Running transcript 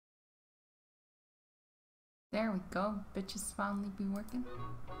There we go. Bitches finally be working.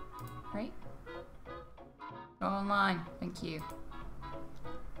 Right? Go online. Thank you.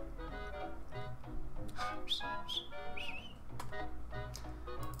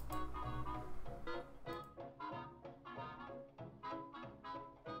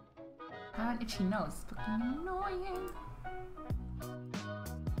 I have an itchy nose. Fucking annoying.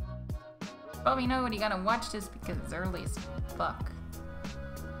 Well, you know what? You gotta watch this because it's early as fuck.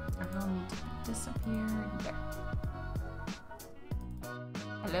 I will need to disappear there.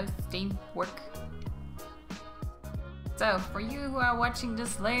 Hello, Steam. Work. So, for you who are watching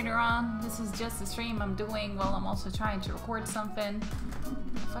this later on, this is just a stream I'm doing while I'm also trying to record something.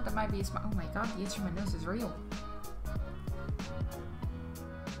 I thought that might be a smart. Oh my god, the itch in my nose is real.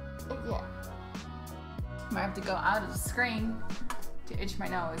 Yeah. I might have to go out of the screen to itch my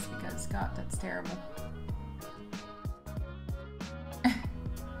nose because, god, that's terrible.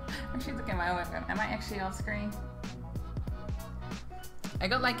 I should look at my webcam. Am I actually off screen? I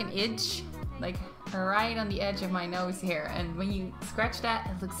got like an itch, like right on the edge of my nose here, and when you scratch that,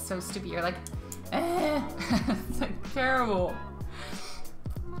 it looks so stupid. You're like, eh. It's like terrible.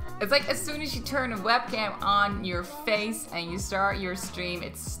 It's like as soon as you turn a webcam on your face and you start your stream,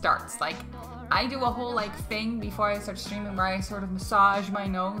 it starts. Like, I do a whole like thing before I start streaming where I sort of massage my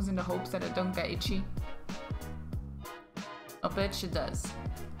nose in the hopes that it don't get itchy. I'll bet it does.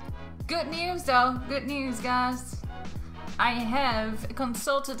 Good news though, good news guys. I have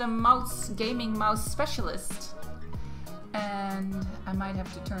consulted a gaming mouse specialist, and I might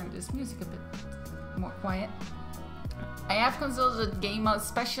have to turn this music a bit more quiet. I have consulted a game mouse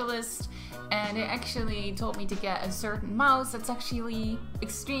specialist, and they actually told me to get a certain mouse that's actually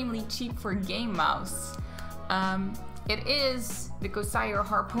extremely cheap for a game mouse. It is the Corsair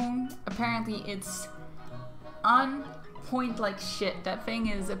Harpoon. Apparently it's on point like shit. That thing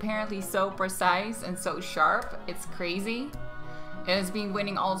is apparently so precise and so sharp. It's crazy. It has been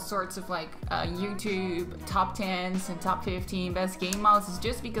winning all sorts of like YouTube top 10s and top 15 best game mouses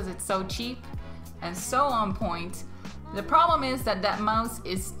just because it's so cheap and so on point. The problem is that that mouse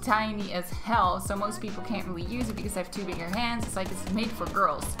is tiny as hell, so most people can't really use it because I have too bigger hands. It's like it's made for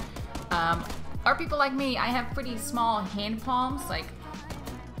girls. Or people like me, I have pretty small hand palms, like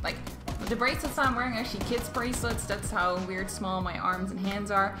the bracelets I'm wearing are actually kids bracelets. That's how weird small my arms and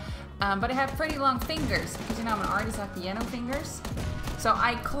hands are. But I have pretty long fingers because, you know, I'm an artist, I have piano fingers. So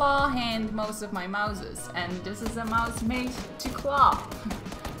I claw hand most of my mouses, and this is a mouse made to claw.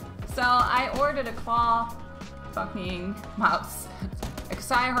 So I ordered a claw fucking mouse, a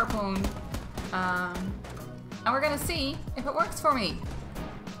Corsair Harpoon, and we're gonna see if it works for me.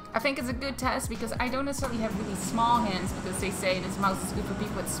 I think it's a good test because I don't necessarily have really small hands because they say this mouse is good for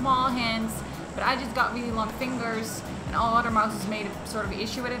people with small hands, but I just got really long fingers, and all other mouses made a sort of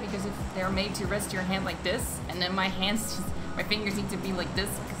issue with it because if they're made to rest your hand like this, and then my fingers need to be like this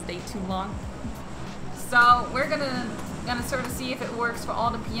because they're too long. So we're gonna sort of see if it works for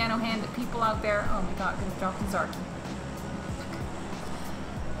all the piano-handed people out there. Oh my god, I could have dropped the Zarky.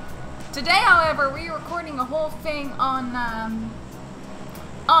 Today, however, we're recording a whole thing on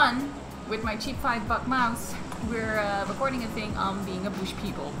with my cheap $5 mouse. We're recording a thing on being a bush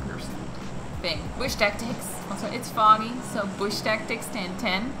people person thing. Bush tactics. Also, it's foggy, so bush tactics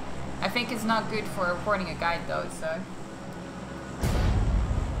 10-10. I think it's not good for recording a guide though, so.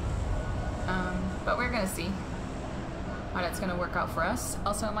 But we're gonna see how that's gonna work out for us.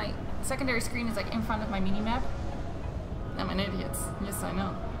 Also, my secondary screen is like in front of my mini-map. I'm an idiot. Yes, I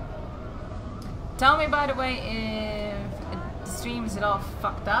know. Tell me, by the way, if the stream is all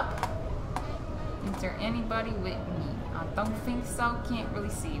fucked up. Is there anybody with me? I don't think so. Can't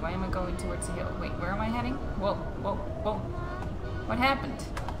really see. Why am I going towards the hill? Wait, where am I heading? Whoa, whoa, whoa. What happened?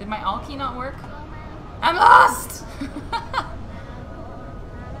 Did my alt key not work? I'm lost!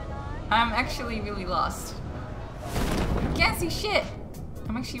 I'm actually really lost. Can't see shit.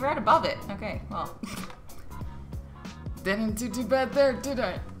 I'm actually right above it. Okay, well. Didn't do too bad there, did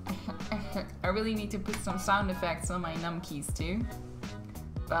I? I really need to put some sound effects on my num keys too.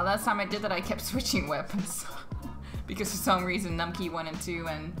 Well, last time I did that I kept switching weapons. Because for some reason num key 1 and 2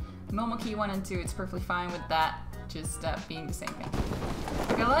 and normal key 1 and 2, it's perfectly fine with that. Just being the same thing.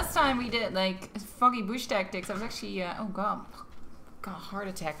 Okay, last time we did like foggy bush tactics, I was actually, oh god. Got a heart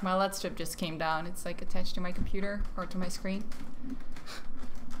attack. My LED strip just came down. It's like attached to my computer or to my screen.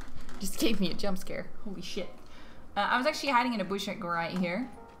 Just gave me a jump scare. Holy shit. I was actually hiding in a bush right here.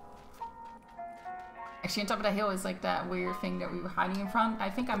 Actually, on top of the hill is like that weird thing that we were hiding in front.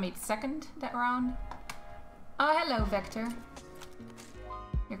 I think I made second that round. Oh, hello, Vector.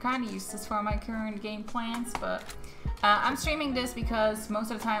 You're kind of useless for my current game plans, but I'm streaming this because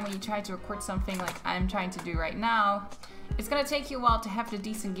most of the time when you try to record something like I'm trying to do right now, it's gonna take you a while to have the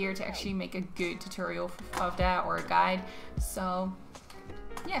decent gear to actually make a good tutorial of that or a guide. So,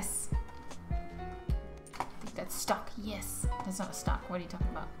 yes. I think that's stock. Yes. That's not a stock. What are you talking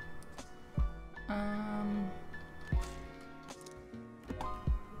about?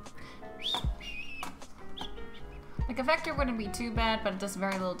 Like a vector wouldn't be too bad, but it does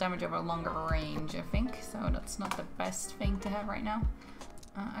very little damage over a longer range, I think. So that's not the best thing to have right now.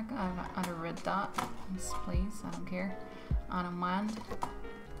 I got another red dot. Yes, please. I don't care. I don't mind.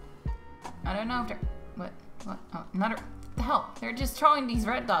 I don't know if they're... What? Oh, another... What the hell? They're just throwing these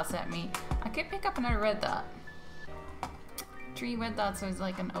red dots at me. I could pick up another red dot. 3 red dots is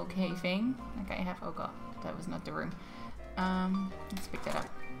like an okay thing. Like I have... Oh god, that was not the room. Let's pick that up.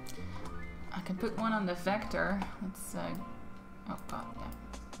 I can put one on the vector. Let's oh god,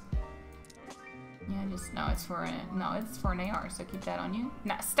 yeah, just no. It's for no. It's for an AR. So keep that on you.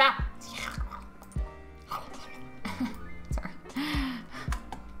 No, stop. Sorry.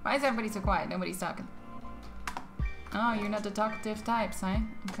 Why is everybody so quiet? Nobody's talking. Oh, you're not the talkative types, huh?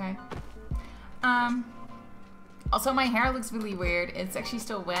 Okay. Also, my hair looks really weird. It's actually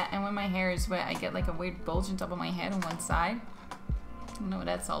still wet, and when my hair is wet, I get like a weird bulge on top of my head on one side. I don't know what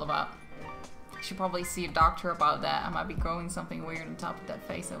that's all about. I should probably see a doctor about that. I might be growing something weird on top of that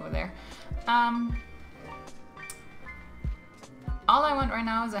face over there. All I want right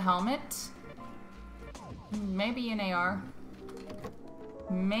now is a helmet. Maybe an AR.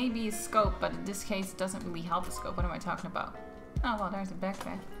 Maybe a scope, but in this case it doesn't really help the scope. What am I talking about? Oh well, there's a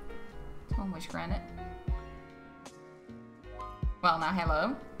backpack. One wish granted. Well now,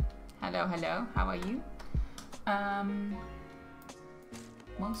 hello. Hello, how are you?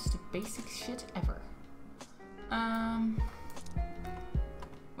 Most basic shit ever.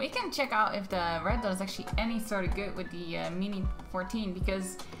 We can check out if the red dot is actually any sort of good with the Mini 14,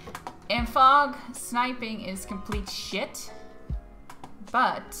 because in fog, sniping is complete shit.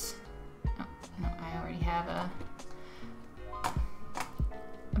 But oh, no, I already have a.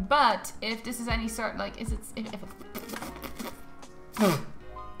 But if this is any sort, like, is it? If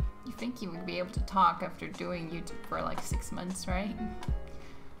you think you would be able to talk after doing YouTube for like 6 months, right?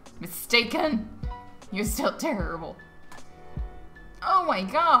 Mistaken! You're still terrible. Oh my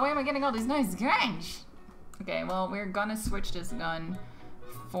god, why am I getting all these nice guns? Okay, well, we're gonna switch this gun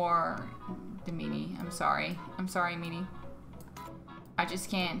for the Mini. I'm sorry, Mini. I just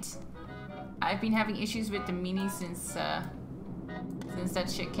can't. I've been having issues with the Mini since that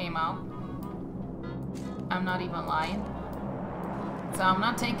shit came out. I'm not even lying. So I'm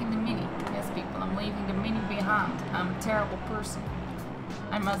not taking the Mini. Yes, people, I'm leaving the Mini behind. I'm a terrible person.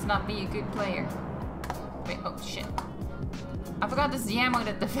 I must not be a good player. Wait, oh shit. I forgot this is the ammo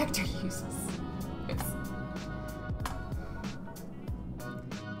that the vector uses. Oops.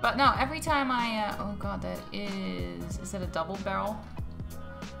 But no, every time I, oh god, that is that a double barrel?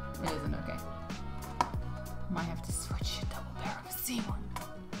 It isn't, okay. Might have to switch a double barrel for C1.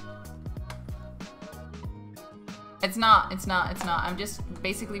 It's not. I'm just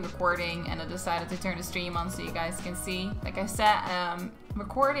basically recording, and I decided to turn the stream on so you guys can see. Like I said,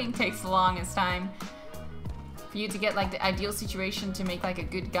 recording takes the longest time for you to get like the ideal situation to make like a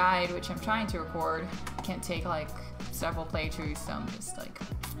good guide, which I'm trying to record. It can't take like several playthroughs, so I'm just like,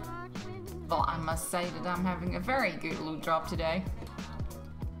 well, I must say that I'm having a very good loot drop today.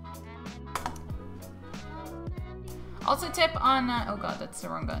 Also tip on, oh god, that's the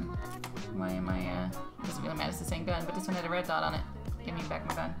wrong gun. Why am I, it doesn't really matter, it's the same gun, but this one had a red dot on it. Give me back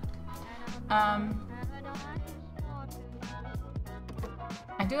my gun.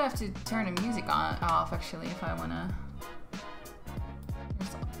 I do have to turn the music off, actually, if I wanna...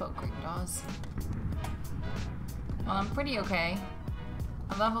 There's a boat great DAWs. Well, I'm pretty okay.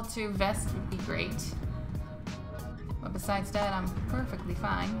 A level 2 vest would be great. But besides that, I'm perfectly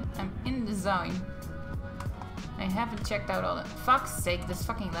fine. I'm in the zone. I haven't checked out all the... Fuck's sake, this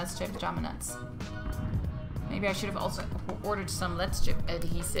fucking Let's Strip drama nuts. Maybe I should have also ordered some Let's Strip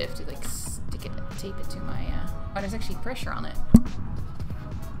adhesive to like stick it and tape it to my... Oh, there's actually pressure on it.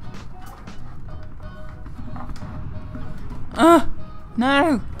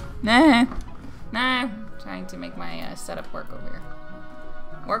 No! No! No! Trying to make my setup work over here.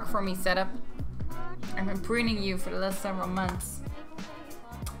 Work for me, setup. I've been pruning you for the last several months.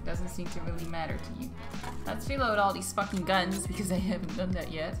 Doesn't seem to really matter to you. Let's reload all these fucking guns because I haven't done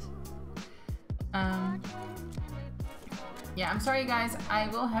that yet. Yeah, I'm sorry guys, I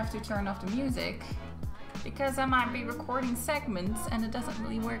will have to turn off the music because I might be recording segments and it doesn't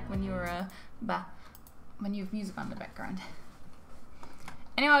really work when you're when you have music on the background.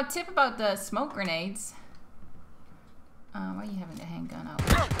 Anyhow, a tip about the smoke grenades. Why are you having the handgun out?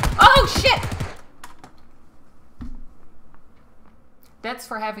 Oh shit! That's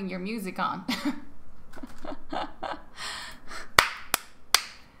for having your music on.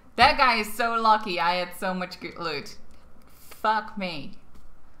 That guy is so lucky I had so much good loot. Fuck me.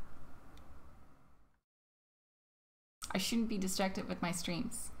 I shouldn't be distracted with my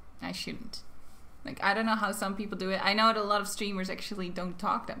streams. I shouldn't. Like, I don't know how some people do it. I know that a lot of streamers actually don't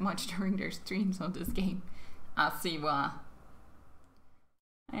talk that much during their streams on this game. I'll see why.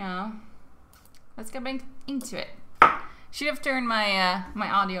 Yeah. Let's get back into it. Should have turned my my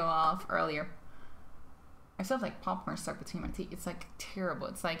audio off earlier. I still have like popcorn stuck between my teeth. It's like terrible.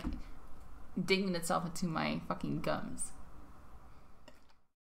 It's like digging itself into my fucking gums.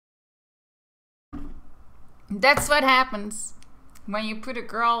 That's what happens when you put a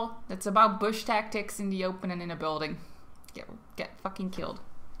girl that's about bush tactics in the open and in a building. Get fucking killed.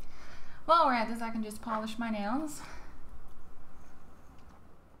 While we're at this, I can just polish my nails.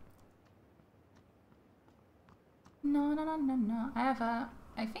 No.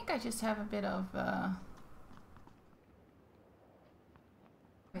 I think I just have a bit of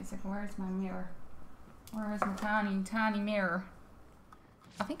wait a second, where's my mirror? Where's my tiny mirror?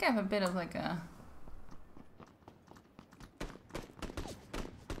 I think I have a bit of like a...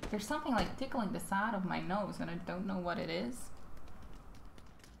 There's something like tickling the side of my nose and I don't know what it is.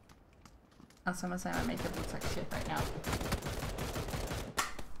 Also, I must say my makeup looks like shit right now.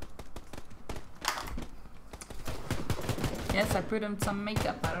 Yes, I put on some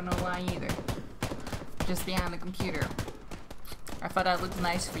makeup. I don't know why either. Just behind the computer. I thought that looked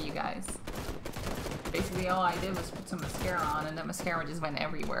nice for you guys. Basically, all I did was put some mascara on and that mascara just went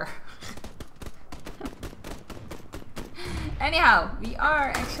everywhere. Anyhow, we are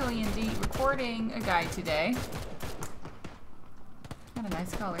actually indeed recording a guide today. Got a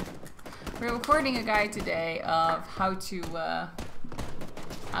nice color. We're recording a guide today of how to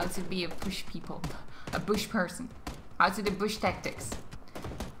be a bush person. How to do bush tactics.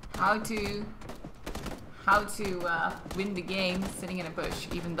 How to win the game sitting in a bush,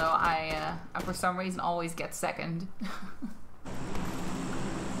 even though I for some reason always get second.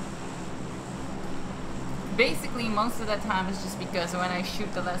 Basically, most of the time it's just because when I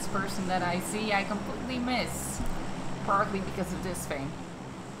shoot the last person that I see, I completely miss. Partly because of this thing.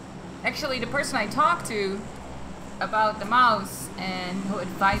 Actually, the person I talked to about the mouse and who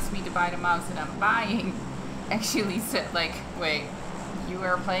advised me to buy the mouse that I'm buying actually said, like, wait, you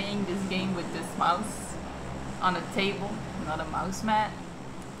are playing this game with this mouse on a table, not a mouse mat,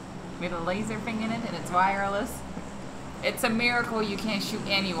 with a laser thing in it and it's wireless? It's a miracle you can't shoot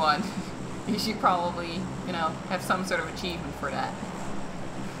anyone. You should probably, you know, have some sort of achievement for that.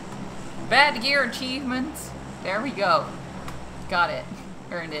 Bad gear achievement. There we go. Got it.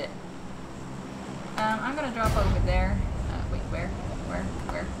 Earned it. I'm gonna drop over there. Wait, where?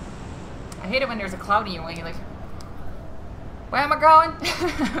 I hate it when there's a cloud in your way. You're like, where am I going?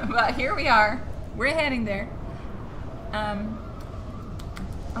 But here we are. We're heading there.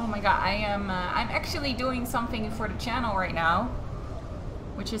 Oh my god, I'm actually doing something for the channel right now,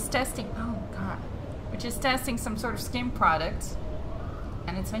 which is testing. Oh god, which is testing some sort of skin product,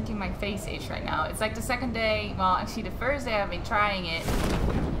 and it's making my face itch right now. It's like the second day. Well, actually, the first day I've been trying it.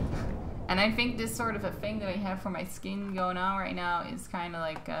 And I think this sort of a thing that I have for my skin going on right now is kind of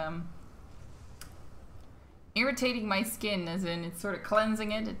like irritating my skin, as in it's sort of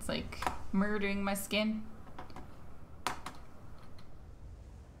cleansing it. It's like murdering my skin.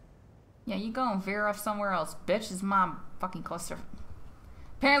 Yeah, you go and veer off somewhere else, bitch. This is my fucking cluster.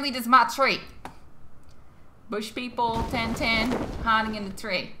 Apparently this is my tree. Bush people, 1010, hiding in the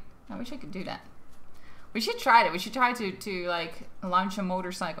tree. I wish I could do that. We should try it. We should try to like launch a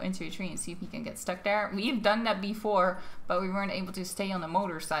motorcycle into a tree and see if we can get stuck there. We've done that before, but we weren't able to stay on the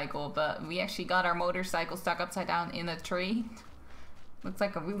motorcycle. But we actually got our motorcycle stuck upside down in a tree. Looks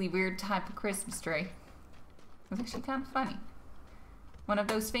like a really weird type of Christmas tree. It was actually kind of funny. One of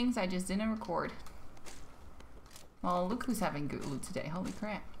those things I just didn't record. Well, look who's having good loot today. Holy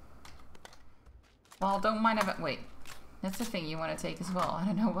crap. Well, don't mind if wait. That's the thing you want to take as well. I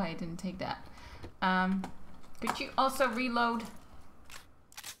don't know why I didn't take that. Could you also reload? Is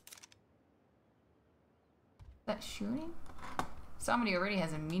that shooting? Somebody already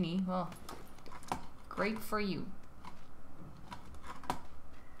has a mini. Well, great for you.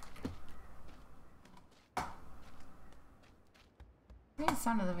 It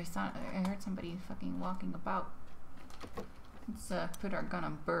sounded like I heard somebody fucking walking about. Let's put our gun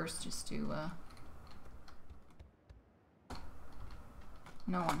on burst just to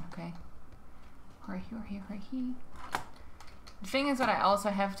no one, okay. Right here. The thing is, what I also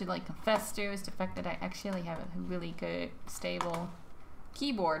have to like confess to is the fact that I actually have a really good, stable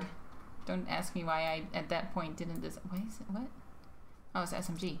keyboard. Don't ask me why I, at that point, didn't this. Why is it? What? Oh, it's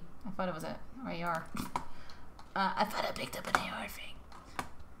SMG. I thought it was a AR. I thought I picked up an AR thing.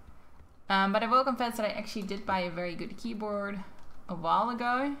 But I will confess that I actually did buy a very good keyboard a while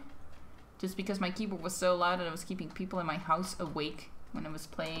ago. Just because my keyboard was so loud that I was keeping people in my house awake when I was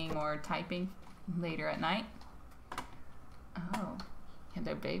playing or typing later at night. Oh,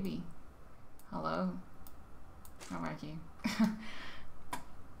 hello baby. Hello. How are you?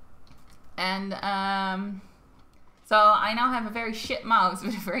 And so I now have a very shit mouse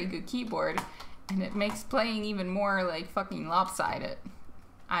with a very good keyboard, and it makes playing even more like fucking lopsided.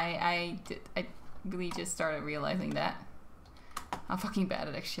 I really just started realizing that. How fucking bad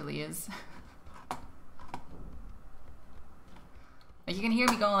it actually is. Like you can hear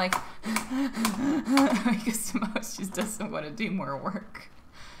me going like because the mouse just doesn't want to do more work.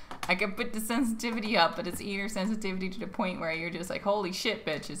 I can put the sensitivity up, but it's either sensitivity to the point where you're just like, holy shit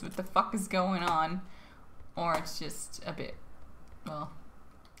bitches, what the fuck is going on? Or it's just a bit, well,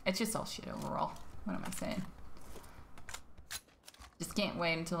 it's just all shit overall. What am I saying? Just can't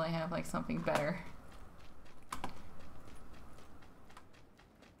wait until I have like something better.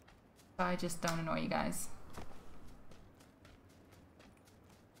 So I just don't annoy you guys.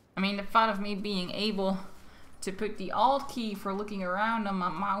 I mean, the thought of me being able to put the Alt key for looking around on my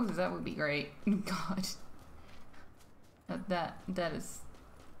mouse, that would be great. God. That is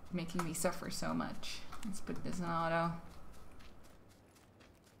making me suffer so much. Let's put this in auto.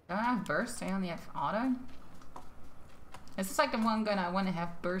 Do I have burst? I only have auto? This is like the one gun I want to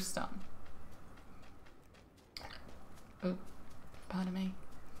have burst on. Oh, pardon me.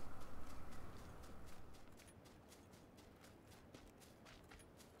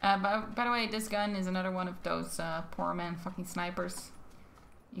 By the way, this gun is another one of those poor man fucking snipers.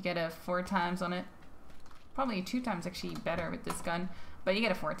 You get a 4 times on it. Probably 2 times actually better with this gun, but you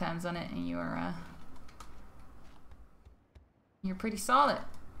get a 4 times on it and you're pretty solid.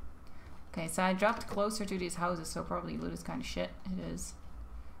 Okay, so I dropped closer to these houses, so probably loot is kind of shit. It is.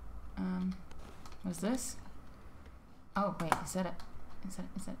 What's this? Oh wait, is that it? Is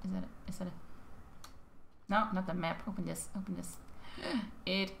that it? No, not the map. Open this. Open this.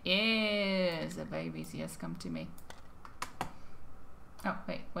 It is a babies. Yes, come to me. Oh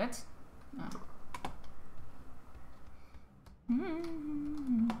wait, what? Oh.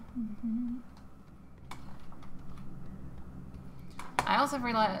 I also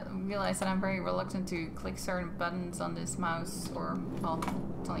realized that I'm very reluctant to click certain buttons on this mouse, or well,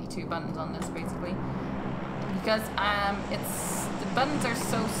 it's only 2 buttons on this basically, because the buttons are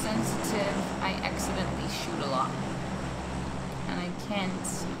so sensitive. I accidentally shoot a lot. And I can't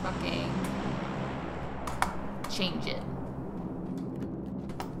fucking change it.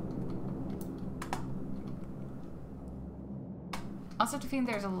 Also, I think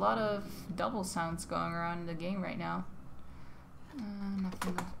there's a lot of double sounds going around in the game right now.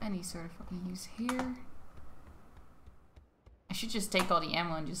 Nothing of any sort of fucking use here. I should just take all the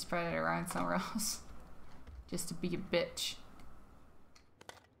ammo and just spread it around somewhere else. Just to be a bitch.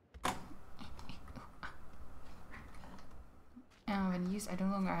 And use. I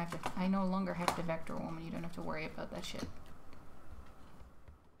no longer have the vector woman. You don't have to worry about that shit.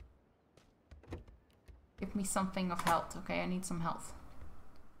 Give me something of health, okay? I need some health.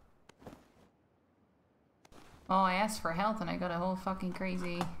 Well, I asked for health and I got a whole fucking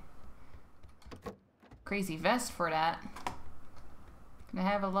crazy vest for that. Can I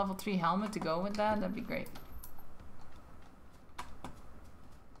have a level 3 helmet to go with that? That'd be great.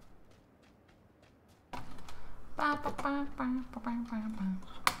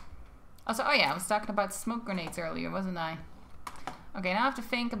 Also, oh yeah, I was talking about smoke grenades earlier, wasn't I? Okay, now I have to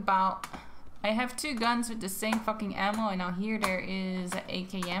think about... I have 2 guns with the same fucking ammo, and now here there is an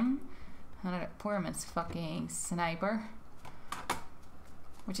AKM. Another poor man's fucking sniper.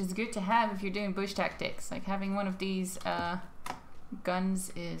 Which is good to have if you're doing bush tactics. Like, having one of these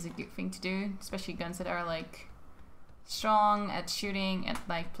guns is a good thing to do. Especially guns that are, like, strong at shooting at,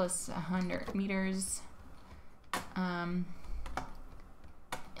 like, plus 100 meters.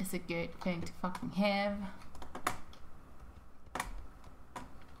 Is a good thing to fucking have.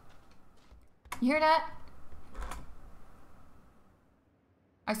 You hear that?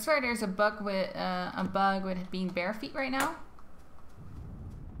 I swear there's a bug with it being bare feet right now,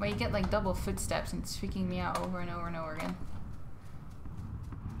 where you get like double footsteps and it's freaking me out over and over and over again.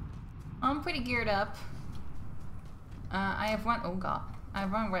 I'm pretty geared up. I have one. Oh god, I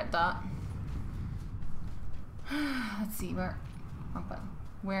have one red dot. Let's see where. Wrong button.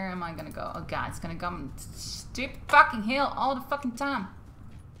 Where am I gonna go? Oh god, it's gonna come stupid fucking hill all the fucking time.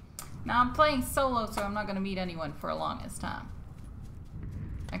 Now I'm playing solo, so I'm not gonna meet anyone for a longest time.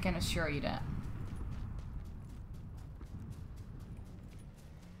 I can assure you that.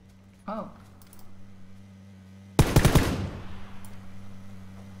 Oh.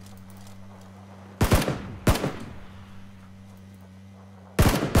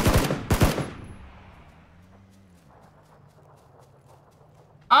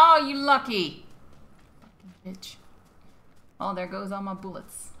 Oh, you lucky! Fucking bitch. Oh, there goes all my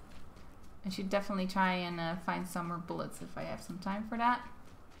bullets. I should definitely try and find some more bullets if I have some time for that.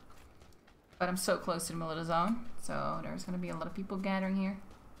 But I'm so close to the middle of the zone, so there's gonna be a lot of people gathering here.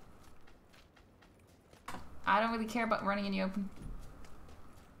 I don't really care about running in the open.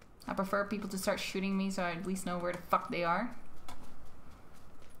 I prefer people to start shooting me so I at least know where the fuck they are.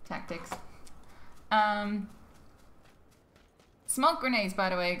 Tactics. Smoke grenades, by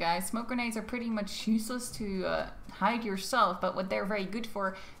the way, guys. Smoke grenades are pretty much useless to hide yourself, but what they're very good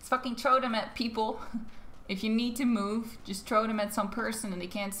for is fucking throw them at people. If you need to move, just throw them at some person and they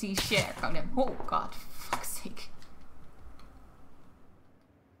can't see shit. Oh god, for fuck's sake.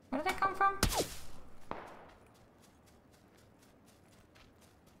 Where did that come from?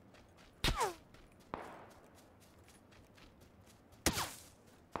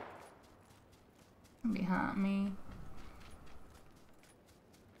 Behind me.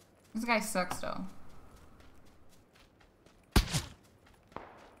 This guy sucks though.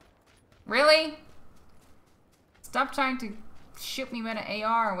 Really? Stop trying to shoot me with an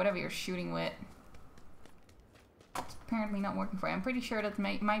AR or whatever you're shooting with. It's apparently not working for you. I'm pretty sure that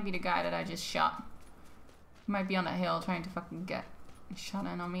might be the guy that I just shot. He might be on that hill trying to fucking get a shot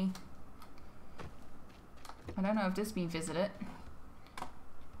in on me. I don't know if this is being visited.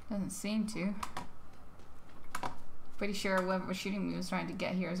 Doesn't seem to. Pretty sure whoever was shooting me was trying to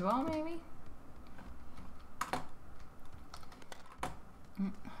get here as well, maybe?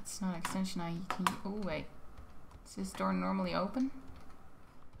 It's not an extension I can... Oh, wait. Is this door normally open?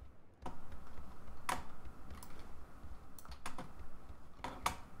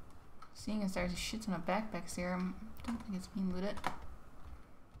 Seeing as there's a shit ton of backpacks here, I don't think it's being looted.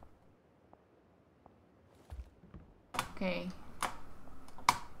 Okay.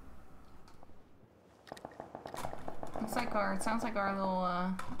 It sounds like our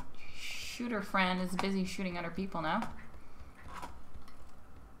little shooter friend is busy shooting other people now.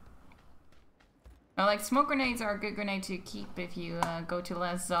 Now, like, smoke grenades are a good grenade to keep if you go to the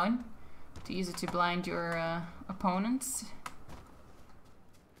last zone. To use it to blind your opponents.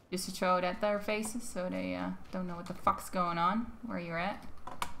 Just to throw it at their faces so they don't know what the fuck's going on, where you're at.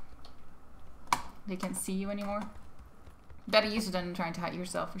 They can't see you anymore. Better use it than trying to hide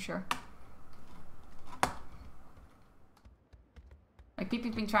yourself for sure. Like, people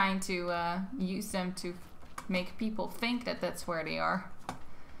have been trying to use them to make people think that that's where they are.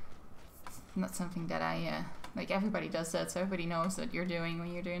 It's not something that I, like, everybody does that, so everybody knows that you're doing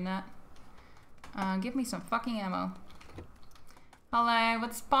when you're doing that. Give me some fucking ammo. Hello,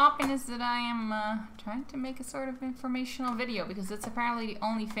 what's popping is that I am trying to make a sort of informational video, because that's apparently the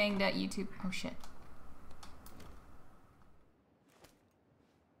only thing that YouTube... Oh, shit.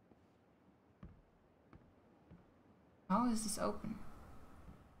 How is this open?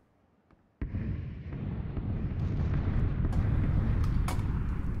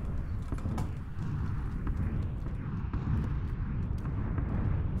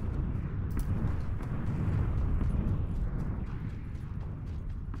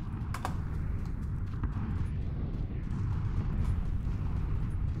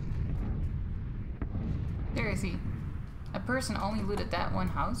 There is he. A person only looted that one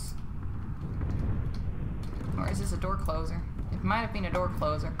house? Or is this a door closer? It might have been a door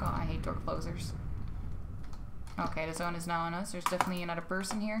closer. God, I hate door closers. Okay, the zone is now on us. There's definitely another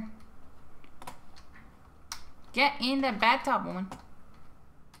person here. Get in the bathtub, woman.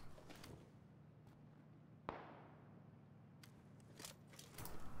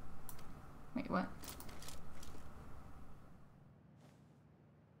 Wait, what?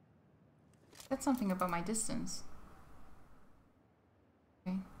 That's something about my distance.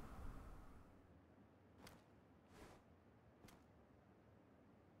 Okay.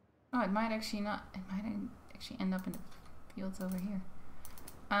 Oh, it might actually not. It might actually end up in the fields over here.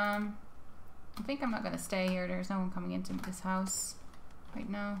 I think I'm not gonna stay here. There's no one coming into this house right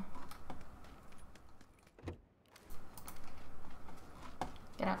now.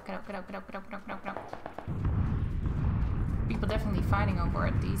 Get up, get up, get up, get up, get up, get up, get up, get up. People definitely fighting over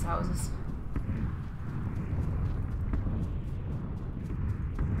at these houses.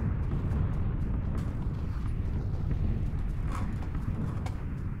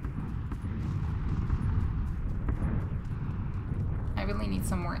 need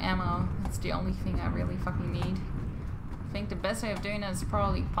some more ammo. That's the only thing I really fucking need. I think the best way of doing that is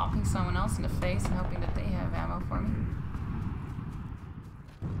probably popping someone else in the face and hoping that they have ammo for me.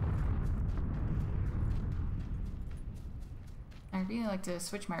 I really like to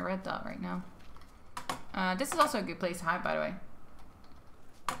switch my red dot right now. This is also a good place to hide, by the way.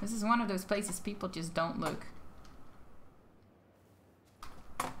 This is one of those places people just don't look.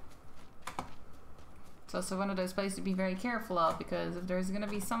 It's also one of those places to be very careful of, because if there's gonna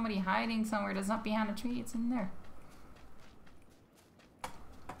be somebody hiding somewhere that's not behind a tree, it's in there.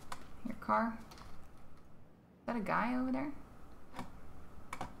 Your car. Is that a guy over there?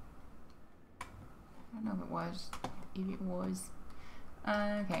 I don't know if it was. If it was.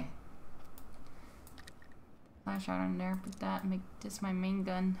 Okay. Flashlight on there, put that, make this my main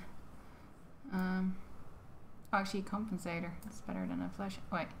gun. Oh, actually a compensator. That's better than a flash.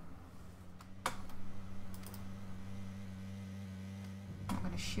 Wait. I'm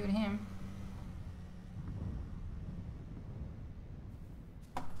gonna shoot him.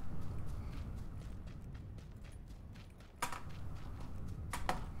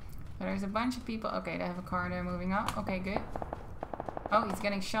 So there's a bunch of people. Okay, they have a car there moving up. Okay, good. Oh, he's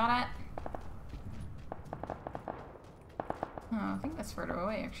getting shot at. Oh, I think that's further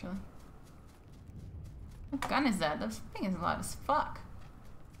away, actually. What gun is that? This thing is loud as fuck.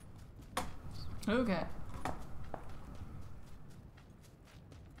 Okay.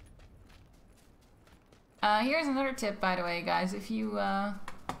 Here's another tip, by the way, guys. If you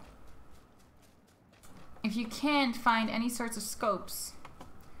can't find any sorts of scopes...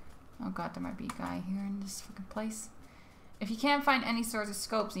 Oh god, there might be a guy here in this fucking place. If you can't find any sorts of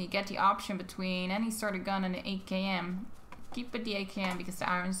scopes and you get the option between any sort of gun and an 8km, keep with the 8km because the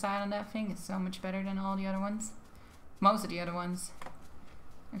iron sight on that thing is so much better than all the other ones. Most of the other ones.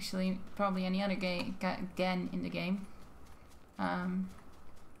 Actually, probably any other gun in the game. I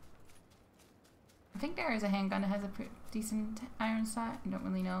think there is a handgun that has a decent iron sight. I don't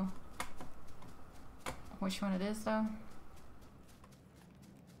really know which one it is though.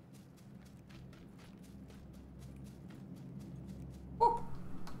 Woo!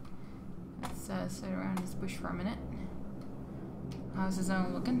 Let's sit around this bush for a minute. How's the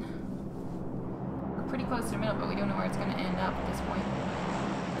zone looking? We're pretty close to the middle, but we don't know where it's going to end up at this point.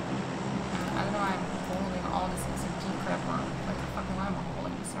 I don't know why I'm holding all this SMG crap or what the fuck am I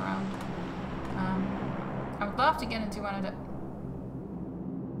holding this around. I would love to get into one of the...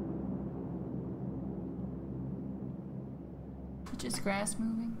 Just grass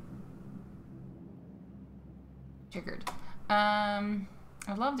moving. Triggered.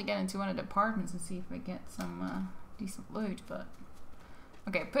 I'd love to get into one of the apartments and see if we get some decent loot, but...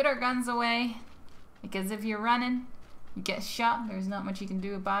 Okay, put our guns away, because if you're running, you get shot. There's not much you can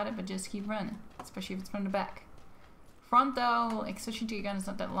do about it, but just keep running, especially if it's from the back. Front though, like switching to your gun is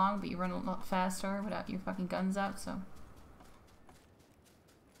not that long, but you run a lot faster without your fucking guns out, so...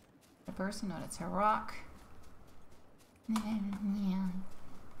 The person? No, that's a rock. Yeah.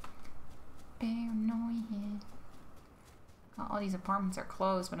 Paranoid. All these apartments are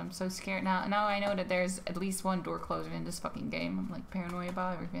closed, but I'm so scared now. Now I know that there's at least one door closed in this fucking game. I'm like paranoid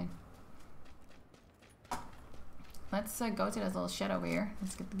about everything. Let's go to this little shed over here.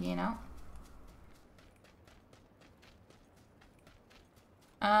 Let's get the gain out.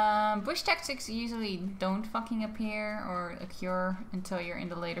 Bush tactics usually don't fucking appear or occur until you're in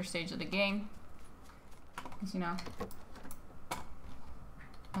the later stage of the game. Because, you know...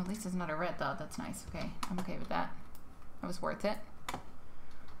 Oh, at least there's another red dot. That's nice. Okay, I'm okay with that. That was worth it.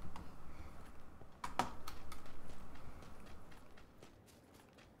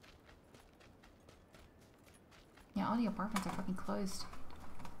 Yeah, all the apartments are fucking closed.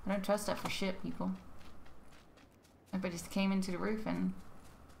 I don't trust that for shit, people. Everybody just came into the roof and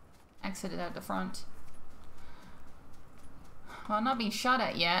exited out the front. Well, I'm not being shot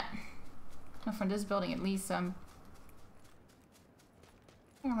at yet. Not from this building, at least. I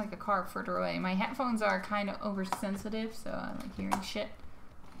like a car further away. My headphones are kind of oversensitive, so I like hearing shit.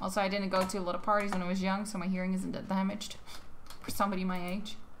 Also, I didn't go to a lot of parties when I was young, so my hearing isn't that damaged for somebody my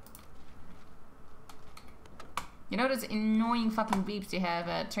age. You know those annoying fucking beeps they have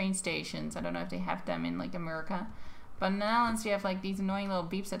at train stations? I don't know if they have them in like America, but in the Netherlands you have like these annoying little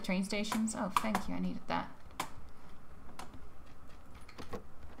beeps at train stations. Oh, thank you, I needed that.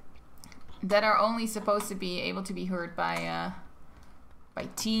 That are only supposed to be able to be heard by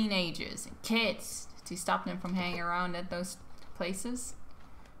teenagers and kids to stop them from hanging around at those places.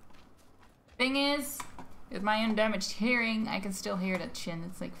 Thing is, with my undamaged hearing, I can still hear that shit.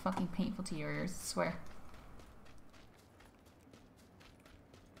 It's like fucking painful to your ears, I swear.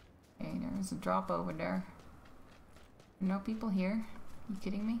 Okay, there's a drop over there. No people here You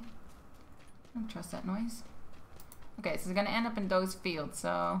kidding me? I don't trust that noise. Okay, so it's gonna end up in those fields,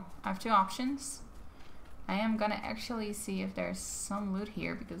 so I have two options. I am gonna actually see if there's some loot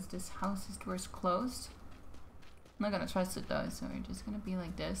here because this house's door is closed. I'm not gonna trust it though, so we're just gonna be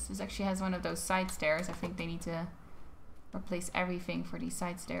like this. This actually has one of those side stairs. I think they need to replace everything for these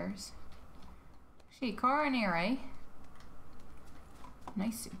side stairs. Actually, car in here, eh?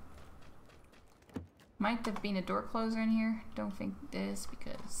 Nice. Might have been a door closer in here. Don't think it is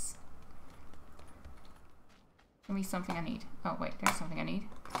because... Give me something I need. Oh wait, there's something I need.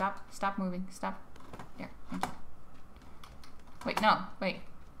 Stop moving, stop. There, thank you. Wait, no, wait.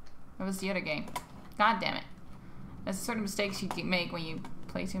 That was the other game. God damn it. That's the sort of mistakes you make when you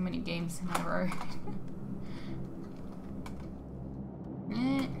play too many games in a row.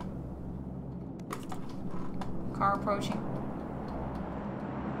 Car approaching.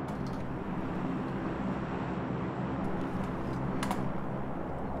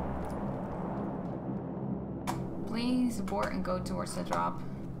 Please abort and go towards the drop.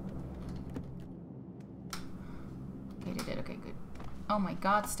 Okay, they did. Okay, good. Oh my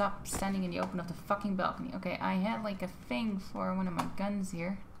god, stop standing in the open of the fucking balcony. Okay, I had like a thing for one of my guns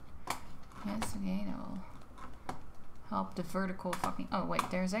here. Yes, okay, that will help the vertical fucking... Oh wait,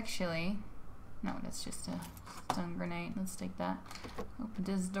 there's actually... No, that's just a stun grenade. Let's take that. Open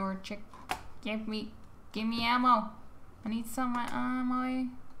this door, chick. Give me ammo. I need some of my ammo.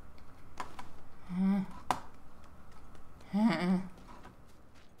 It'd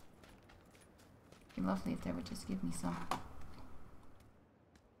be lovely if they would just give me some.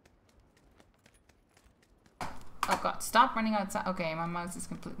 Oh god, stop running outside. Okay, my mouse is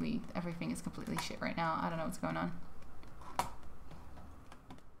completely... Everything is completely shit right now. I don't know what's going on.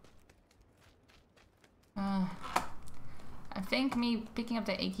 I think me picking up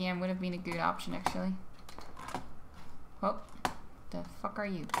the AKM would have been a good option, actually. Oh, the fuck are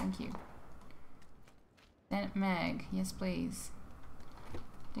you? Thank you. Then mag, yes please.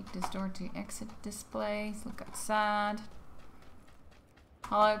 Take this door to exit this place. Look outside.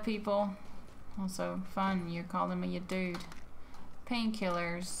 Hello, people. Also, fun. You're calling me a dude.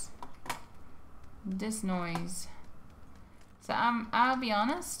 Painkillers. This noise. So I'll be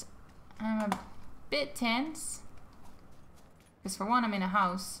honest. I'm a bit tense. Because for one, I'm in a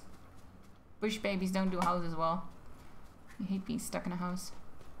house. Bush babies don't do houses well. I hate being stuck in a house.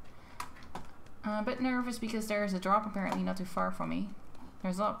 A bit nervous because there's a drop apparently not too far from me.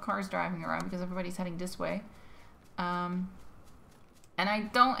 There's a lot of cars driving around because everybody's heading this way. And I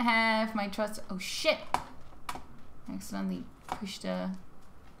don't have my trust... Oh shit! I accidentally pushed the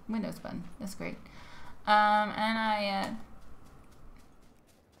Windows button. That's great. And I...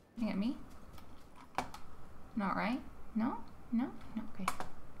 You get me? Not right? No? No? No? Okay.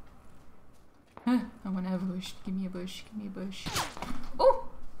 I want to have a bush. Give me a bush. Give me a bush. Oh!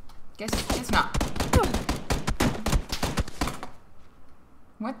 Guess not.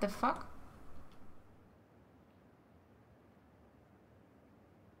 What the fuck?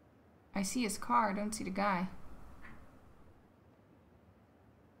 I see his car, I don't see the guy.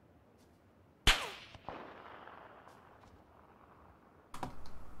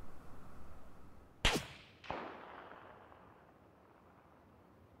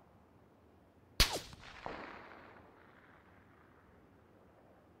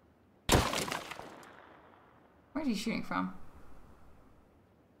 Where's he shooting from?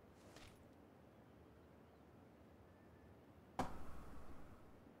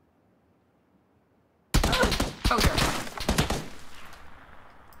 Oh, there.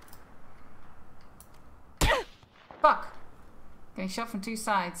 Fuck! Getting shot from two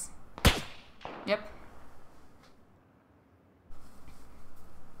sides. Yep.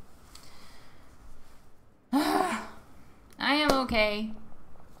 I am okay.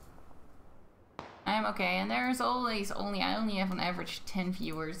 I am okay, and there's always I only have on average 10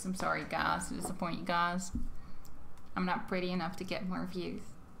 viewers. I'm sorry guys to disappoint you guys. I'm not pretty enough to get more views.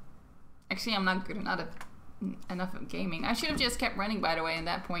 Actually, I'm not good enough at gaming. I should have just kept running, by the way, at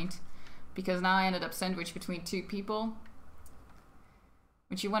that point. Because now I ended up sandwiched between two people.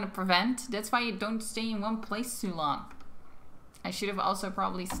 Which you want to prevent. That's why you don't stay in one place too long. I should have also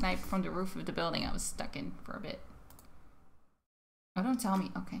probably sniped from the roof of the building I was stuck in for a bit. Oh, don't tell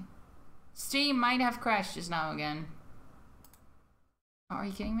me. Okay. Steam might have crashed just now again. Oh, are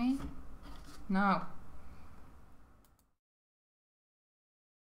you kidding me? No.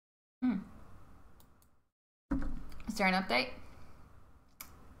 Is there an update?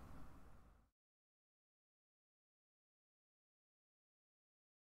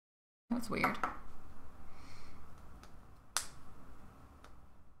 That's weird.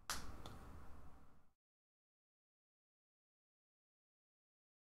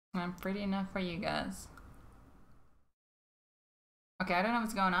 I'm pretty enough for you guys. Okay, I don't know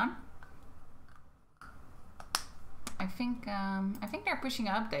what's going on. I think they're pushing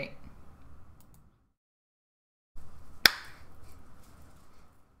an update.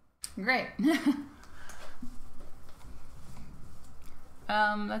 Great.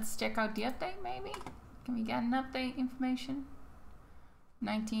 Let's check out the update maybe. Can we get an update information?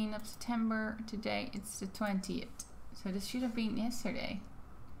 19th of September. Today it's the 20th. So this should have been yesterday.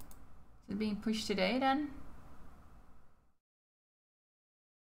 Is it being pushed today then?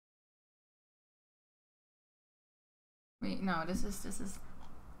 Wait, no, this is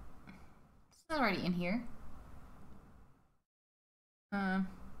already in here.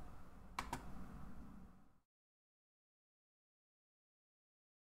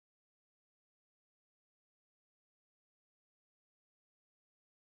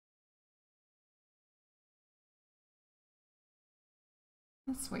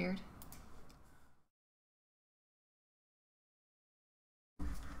 That's weird.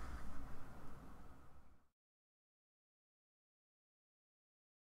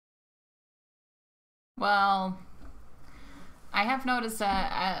 Well, I have noticed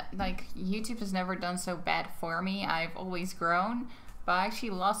that like YouTube has never done so bad for me. I've always grown, but I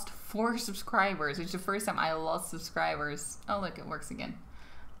actually lost 4 subscribers, which is the first time I lost subscribers. Oh look, it works again.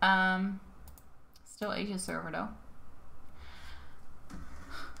 Still Asia server though.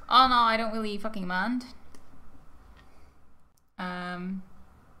 Oh no, I don't really fucking mind.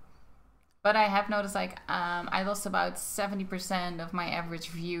 But I have noticed like I lost about 70% of my average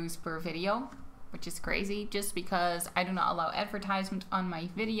views per video, which is crazy, just because I do not allow advertisement on my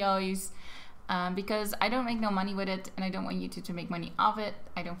videos, because I don't make no money with it, and I don't want YouTube to make money off it.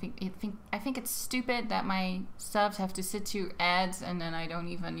 I think it's stupid that my subs have to sit through ads, and then I don't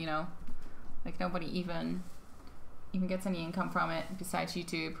even, you know, like nobody even gets any income from it besides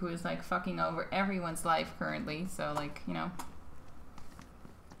YouTube, who is like fucking over everyone's life currently. So like, you know,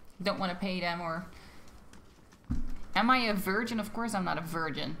 don't want to pay them. Or am I a virgin? Of course I'm not a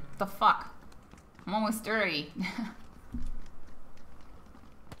virgin. What the fuck? I'm almost 30.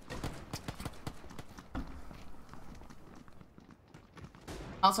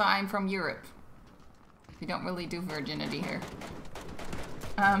 Also, I'm from Europe. We don't really do virginity here.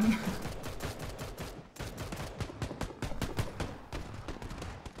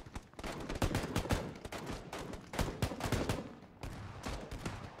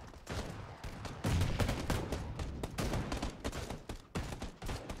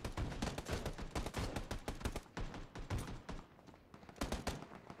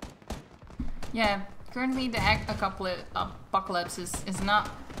 Yeah, currently the apocalypse is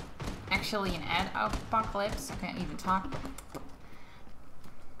not actually an ad apocalypse. I can't even talk.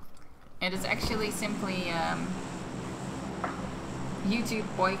 It is actually simply YouTube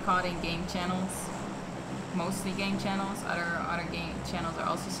boycotting game channels. Mostly game channels. Other game channels are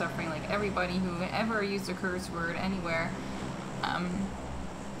also suffering. Like everybody who ever used a curse word anywhere.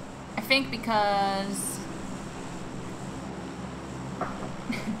 I think because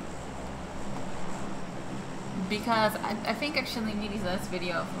I think actually Needy's last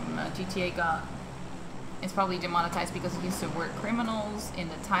video from GTA is probably demonetized because it used the word criminals in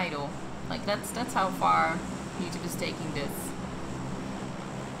the title. Like that's how far YouTube is taking this.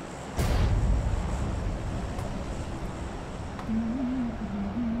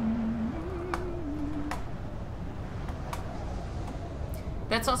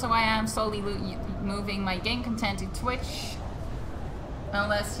 That's also why I'm slowly moving my game content to Twitch.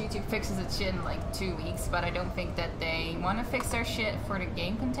 Unless YouTube fixes its shit in like 2 weeks, but I don't think that they want to fix their shit for the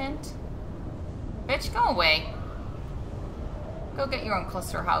game content. Bitch, go away. Go get your own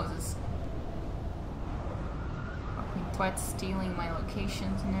cluster houses. Fucking twats stealing my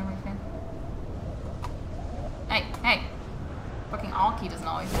locations and everything. Hey, hey. Fucking Alki doesn't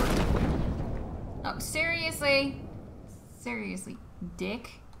always work. Oh, seriously? Seriously,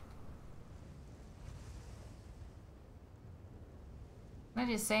 dick? What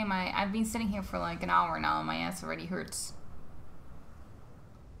did I just say? I've been sitting here for like an hour now and my ass already hurts.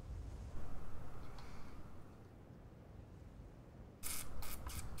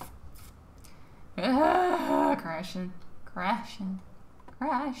 Crashing. Crashing.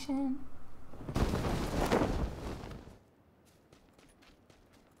 Crashing.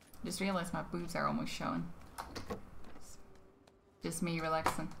 Just realized my boobs are almost showing. Just me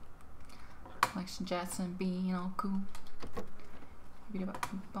relaxing. Relaxing Jackson being all cool.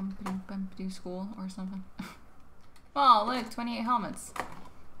 Bumpity school or something. Oh, look, 28 helmets.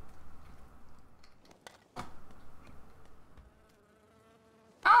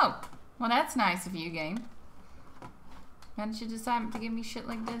 Oh, well that's nice of you, game. Why did you decide to give me shit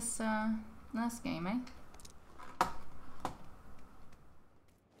like this last game, eh?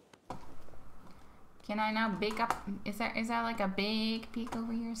 Can I now bake up? Is there like a big peak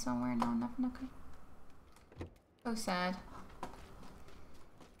over here somewhere? No, nothing. Okay. So sad. I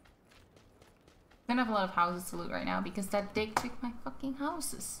don't have a lot of houses to loot right now because that dick took my fucking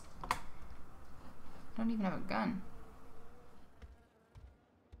houses. I don't even have a gun.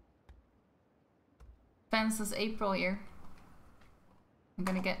 Fenceless April here. I'm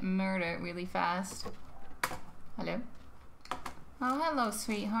gonna get murdered really fast. Hello? Oh, hello,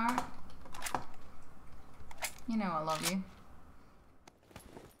 sweetheart. You know I love you.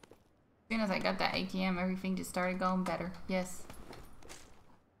 As soon as I got that ATM, everything just started going better. Yes.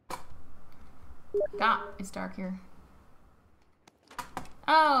 God, it's dark here.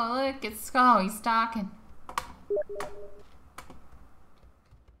 Oh, look, it's Skull. He's talking.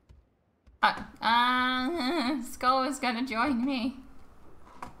 Skull is gonna join me.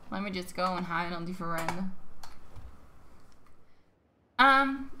 Let me just go and hide on the veranda.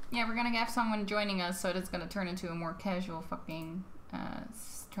 Yeah, we're gonna have someone joining us, so it's gonna turn into a more casual fucking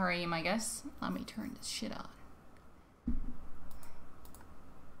stream, I guess. Let me turn this shit on.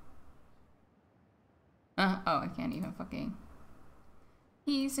 Oh, I can't even fucking.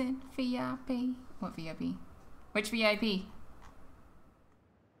 He's in VIP. What VIP? Which VIP?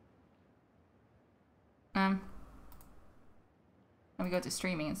 Let me go to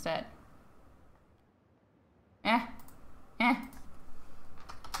streaming instead.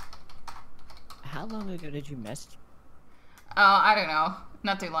 How long ago did you message? Oh, I don't know.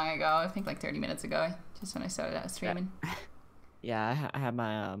 Not too long ago. I think like 30 minutes ago. Just when I started out streaming. Yeah, I had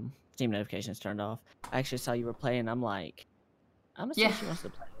my Steam notifications turned off. I actually saw you were playing. I'm like, I'm gonna see if she wants to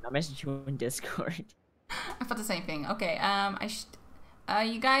play. I messaged you in Discord. I thought the same thing. Okay,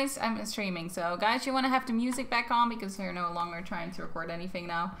 you guys, I'm streaming, so guys, you want to have the music back on because we're no longer trying to record anything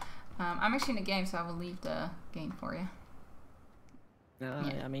now. I'm actually in the game, so I will leave the game for you. No,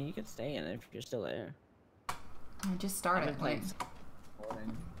 yeah. I mean, you can stay in it if you're still there. I just started playing.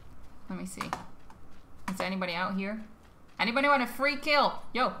 Let me see. Is there anybody out here? Anybody want a free kill?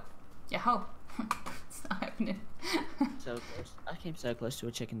 Yo! Yo! It's not happening. So close. I came so close to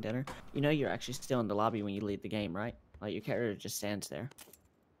a chicken dinner. You know you're actually still in the lobby when you leave the game, right? Like, your character just stands there.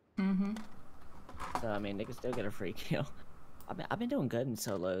 Mm-hmm. So, I mean, they can still get a free kill. I've been doing good in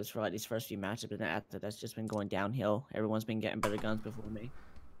solos for, like, these first few matches, but then after that's just been going downhill. Everyone's been getting better guns before me.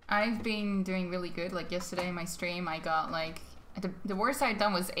 I've been doing really good. Like, yesterday in my stream, I got, like... The worst I'd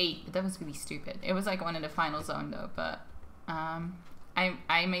done was 8, but that was really stupid. It was, like, one in the final zone, though, but...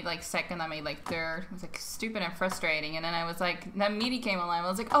 I made like second, I made like third. It was like stupid and frustrating, and then I was like, that meaty came online. I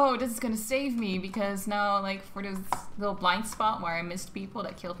was like, oh, this is gonna save me because now, like, for this little blind spot where I missed people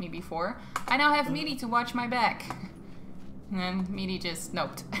that killed me before, I now have meaty to watch my back. And then meaty just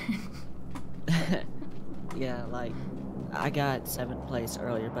noped. Yeah, like, I got 7th place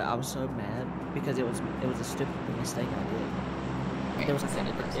earlier, but I was so mad because it was a stupid mistake I did. There was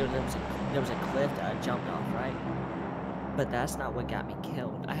a cliff that I jumped off, right? But that's not what got me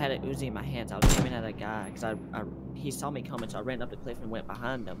killed. I had an Uzi in my hands. I was aiming at a guy because he saw me coming, so I ran up the cliff and went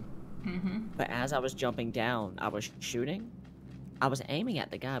behind him. Mm-hmm. But as I was jumping down, I was shooting. I was aiming at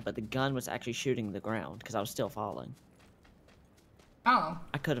the guy, but the gun was actually shooting the ground because I was still falling. Oh.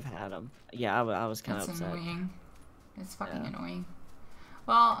 I could have had him. Yeah, I was kind of upset. That's annoying. It's fucking annoying.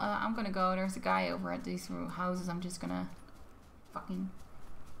 Well, I'm gonna go. There's a guy over at these houses. I'm just gonna fucking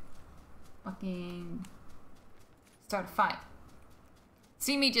start a fight.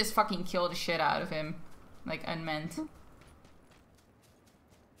 See me just fucking kill the shit out of him. Like, unmeant.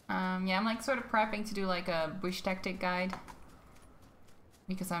 Yeah, I'm like sort of prepping to do like a bush tactic guide.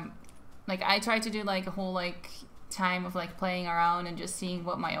 Because I'm, like, I tried to do like a whole like time of like playing around and just seeing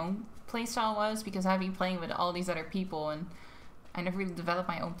what my own playstyle was. Because I've been playing with all these other people and I never really developed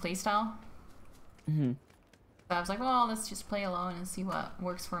my own playstyle. Mm-hmm. So I was like, well, let's just play alone and see what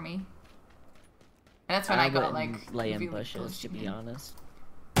works for me. And that's when I got like lay in bushes, to be honest.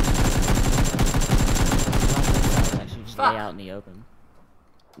 Actually, just lay out in the open.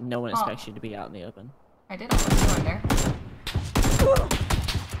 No one expects you to be out in the open. I did almost go in there.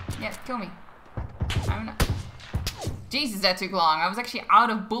 Yeah, kill me. I'm not. Jesus, that took long. I was actually out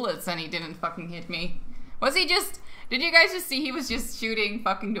of bullets and he didn't fucking hit me. Was he just? Did you guys just see he was just shooting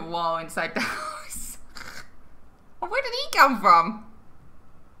fucking the wall inside the house? Where did he come from?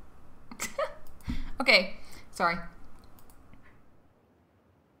 Okay, sorry.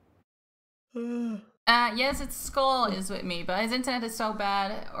 Yes, it's Skull is with me, but his internet is so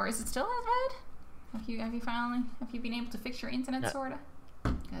bad, or is it still as bad? Have you been able to fix your internet, sorta?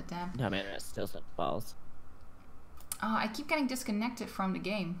 God damn. No, man, it still falls. Oh, I keep getting disconnected from the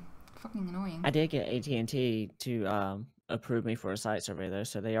game. Fucking annoying. I did get AT&T to approve me for a site survey though,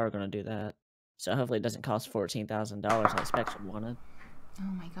 so they are going to do that. So hopefully it doesn't cost $14,000 like Spectrum wanted.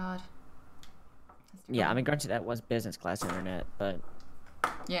 Oh my god. Yeah, I mean, granted that was business class internet, but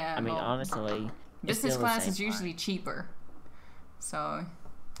yeah. I mean, well, honestly, business class is usually cheaper. So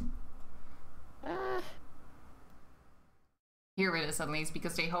here it is at least,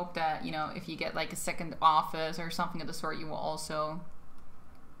 because they hope that, you know, if you get like a second office or something of the sort, you will also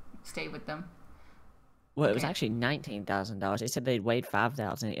stay with them. Well, it was actually $19,000. They said they'd waive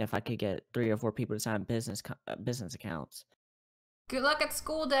 $5,000 if I could get 3 or 4 people to sign business accounts. Good luck at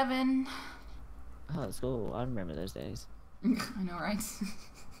school, Devin. Oh, school. I remember those days. I know, right?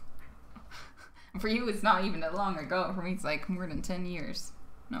 For you, it's not even that long ago. For me, it's like more than 10 years.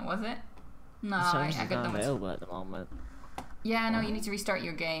 No, was it? No, I got not available at the moment. Yeah, no, you need to restart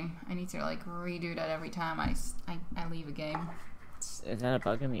your game. I need to like redo that every time I leave a game. Is that a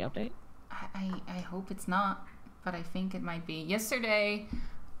bug in the update? I hope it's not, but I think it might be. Yesterday,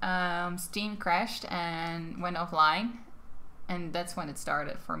 Steam crashed and went offline, and that's when it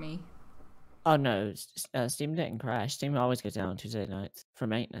started for me. Oh no, Steam didn't crash. Steam always goes down on Tuesday nights for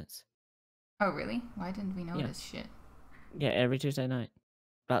maintenance. Oh really? Why didn't we know this shit? Yeah, every Tuesday night,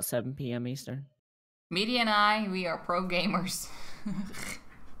 about 7 p.m. Eastern. Media and we are pro gamers.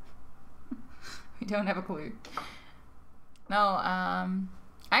 We don't have a clue. No, I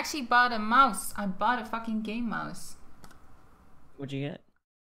actually bought a mouse. I bought a fucking game mouse. What'd you get?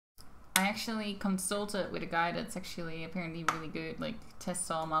 I actually consulted with a guy that's actually apparently really good, like tests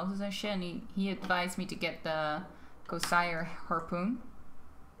all mouses and shit, and he advised me to get the Corsair Harpoon,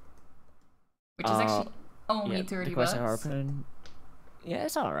 which is actually only $30. The Corsair Harpoon. Yeah,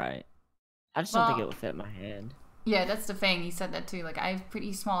 it's alright. I just don't think it would fit my hand. Yeah, that's the thing. He said that too. Like, I have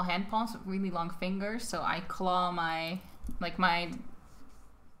pretty small hand palms with really long fingers, so I claw my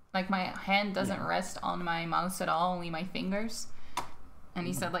hand doesn't rest on my mouse at all, only my fingers. And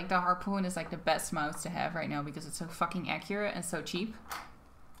he said like the Harpoon is like the best mouse to have right now because it's so fucking accurate and so cheap.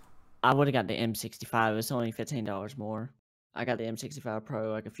 I would have got the M65. It's only $15 more. I got the M65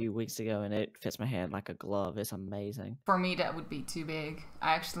 Pro like a few weeks ago, and it fits my hand like a glove. It's amazing. For me, that would be too big.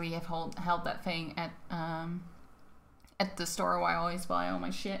 I actually have held that thing at the store where I always buy all my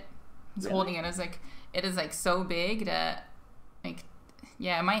shit. It's holding it as like, it is like so big that like,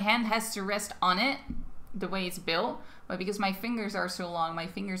 yeah, my hand has to rest on it the way it's built, but because my fingers are so long, my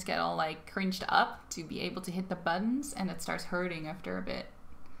fingers get all like cringed up to be able to hit the buttons, and it starts hurting after a bit.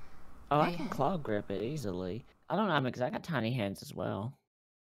 Oh, I can claw grip it easily. I don't know, because I got tiny hands as well.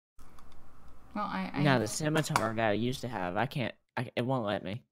 Well, now the scimitar that I used to have, it won't let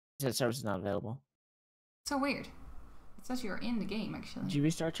me. It says service is not available. So weird. It says you're in the game, actually. Did you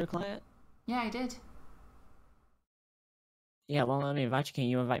restart your client? Yeah, I did. Yeah, well, let me invite you. Can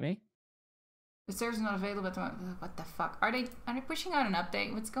you invite me? The server's not available at the moment. What the fuck? Are they pushing out an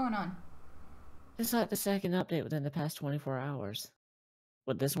update? What's going on? It's like the second update within the past 24 hours.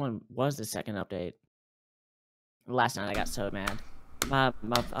 But this one was the second update. Last night I got so mad. My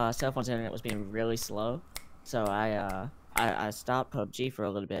cell phone's internet was being really slow, so I stopped PUBG for a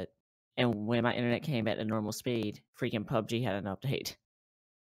little bit. And when my internet came back to normal speed, freaking PUBG had an update.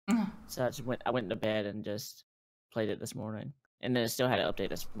 So I went to bed and just played it this morning. And then it still had an update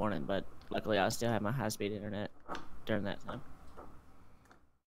this morning, but luckily I still had my high-speed internet during that time.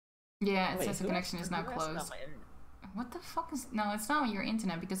 Yeah, it says the connection is now closed. What the fuck is... No, it's not your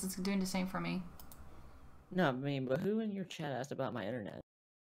internet because it's doing the same for me. No, I mean, but who in your chat asked about my internet?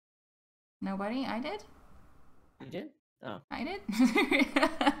 Nobody? I did? You did? Oh. I did?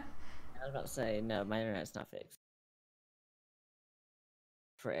 I was about to say, no, my internet's not fixed.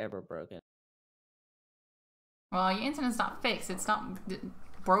 Forever broken. Well, your internet's not fixed. It's not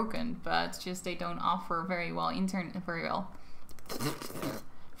broken, but it's just they don't offer very good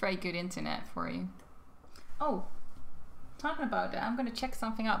internet for you. Oh, talking about that, I'm gonna check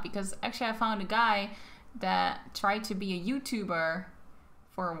something out because actually I found a guy that tried to be a YouTuber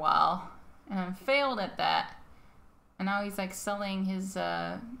for a while and failed at that, and now he's like selling his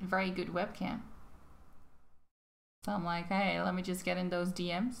very good webcam. So I'm like, hey, let me just get in those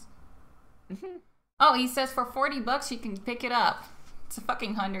DMs. Oh, he says for $40 you can pick it up. It's a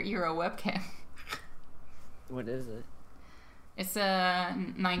fucking €100 webcam. What is it? It's a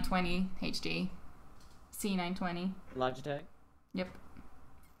 920 HD. C920. Logitech? Yep.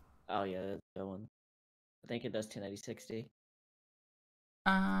 Oh yeah, that's a good one. I think it does 1080-60.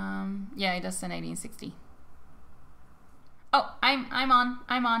 Yeah, it does 1080 and 60. Oh, I'm on.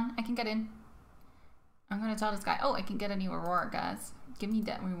 I can get in. I'm gonna tell this guy. Oh, I can get a new reward, guys. Give me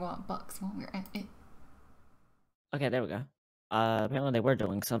that reward bucks while we're at it. Okay, there we go. Apparently they were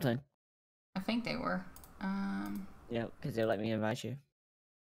doing something. I think they were. Yeah, because they let me invite you.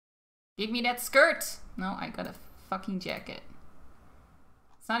 Give me that skirt! No, I got a fucking jacket.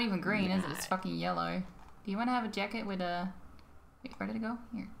 It's not even green, is it? It's fucking yellow. Do you want to have a jacket with a... Wait, where did it go?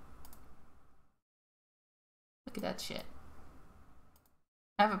 Here. Look at that shit.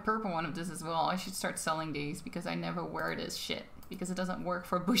 I have a purple one of this as well. I should start selling these because I never wear this shit. Because it doesn't work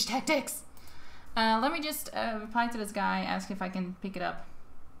for bush tactics. Let me just reply to this guy, ask if I can pick it up.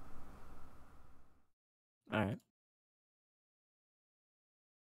 Alright.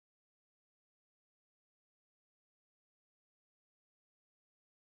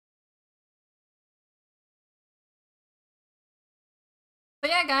 But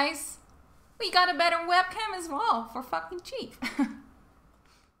yeah, guys, we got a better webcam as well for fucking cheap.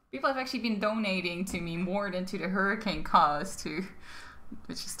 People have actually been donating to me more than to the hurricane cost,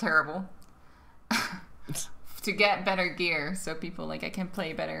 which is terrible. To get better gear, so people like I can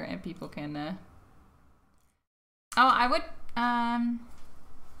play better and people can. Oh, I would.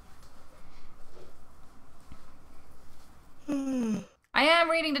 I am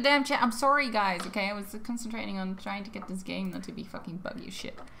reading the damn chat. I'm sorry, guys. Okay, I was concentrating on trying to get this game not to be fucking buggy as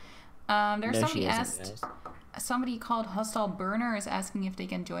shit. There's No, somebody she isn't, asked. guys. Somebody called Hostile Burner is asking if they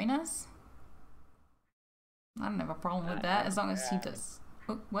can join us. I don't have a problem with that as long as he does.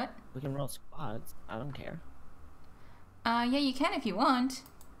 Oh, what? We can roll squads. I don't care. Yeah, you can if you want.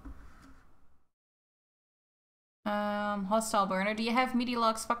 Hostile Burner. Do you have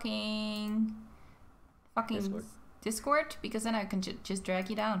Medialog's fucking Discord? Because then I can just drag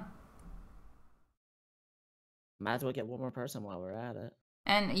you down. Might as well get one more person while we're at it.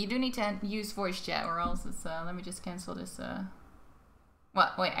 And you do need to use voice chat or else it's, let me just cancel this,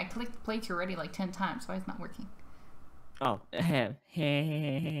 What? Wait, I clicked play through already like 10 times, why it's not working? Oh.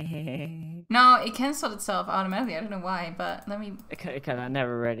 No, it canceled itself automatically, I don't know why, but let me... Because I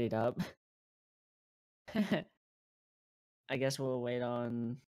never read it up. I guess we'll wait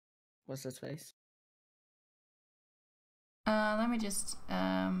on... What's this face? Let me just,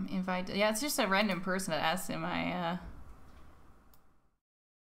 invite... Yeah, it's just a random person that asked in my,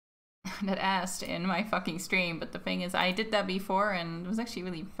 that asked in my fucking stream, but the thing is, I did that before and it was actually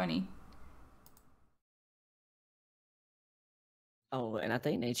really funny. Oh, and I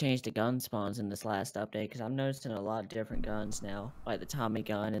think they changed the gun spawns in this last update, because I'm noticing a lot of different guns now, like the Tommy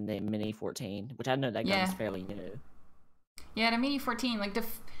gun and the Mini 14, which I know that gun's fairly new. Yeah, the Mini 14, like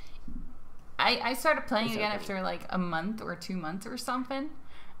I started playing again after like a month or 2 months or something.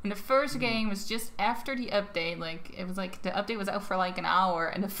 And the first game was just after the update, like, it was like, the update was out for like an hour,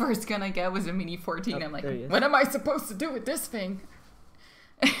 and the first gun I got was a Mini 14. I'm like, what am I supposed to do with this thing?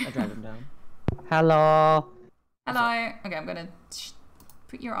 I drive him down. Hello. Hello. Okay, I'm gonna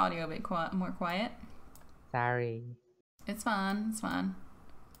put your audio a bit more quiet. Sorry. It's fine, it's fine.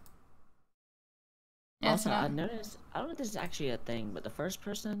 Yeah, Also, I noticed, I don't know if this is actually a thing, but the first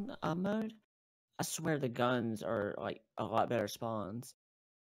person mode, I swear the guns are like a lot better spawns.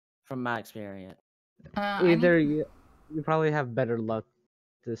 From my experience. Either you probably have better luck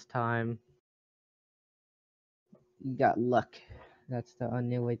this time. You got luck. That's the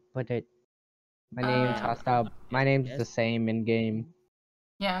only way to put it. My name's Hostile. My name's the same in game.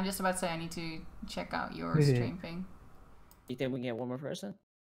 Yeah, I'm just about to say I need to check out your stream thing. You think we can get one more person?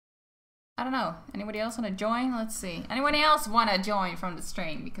 I don't know. Anybody else want to join? Let's see. Anybody else want to join from the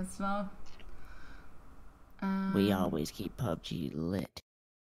stream? Because, well... we always keep PUBG lit.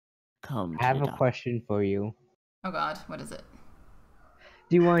 Come I have a question for you. Oh god, what is it?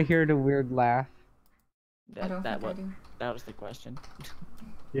 Do you want to hear the weird laugh? I don't think I do. That was the question.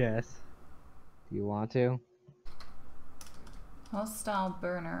 Yes. Do you want to? Hostile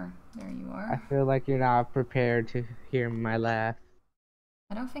Burner. There you are. I feel like you're not prepared to hear my laugh.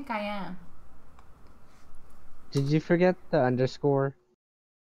 I don't think I am. Did you forget the underscore?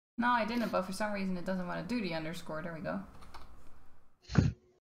 No, I didn't, but for some reason it doesn't want to do the underscore. There we go.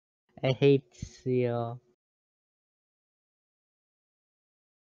 I hate Seal.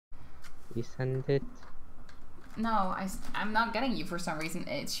 You send it? No, I'm not getting you for some reason.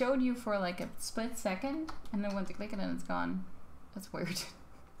 It showed you for like a split second, and then went to click it and it's gone. That's weird.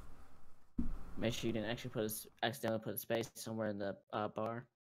 Make sure you didn't actually accidentally put a space somewhere in the bar.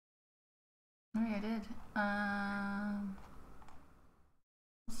 Oh yeah, I did.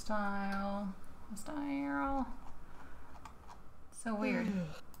 Style. So weird.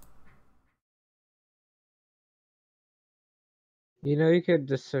 You know, you could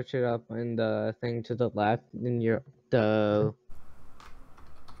just search it up in the thing to the left in your what's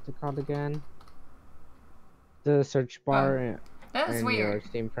it called again? The search bar that is and weird. your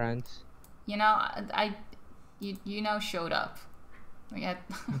Steam friends. You know, I you now showed up. We had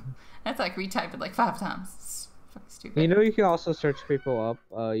that's like retyped it like 5 times. It's fucking stupid. You know, you can also search people up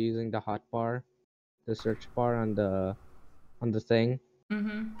using the hotbar, the search bar on the thing.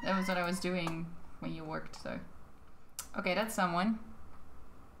 That was what I was doing when you worked. So, okay, that's someone.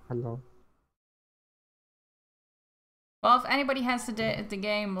 Hello. Well, if anybody has the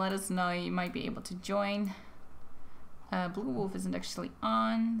game, let us know. You might be able to join. Blue Wolf isn't actually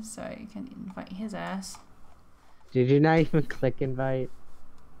on, so you can invite his ass. Did you not even click invite?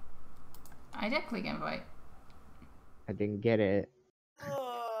 I did click invite. I didn't get it.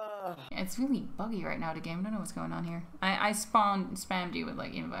 Yeah, it's really buggy right now, the game. I don't know what's going on here. I spammed you with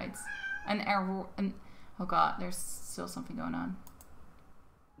like invites. An error. Oh god, there's still something going on.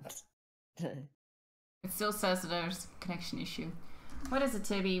 It still says that there's a connection issue. What is it,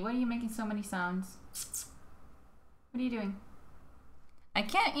 Tibby? Why are you making so many sounds? What are you doing? I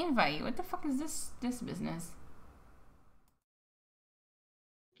can't invite you. What the fuck is this business?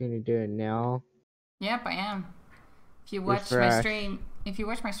 Can you do it now? Yep, I am. If you watch my stream,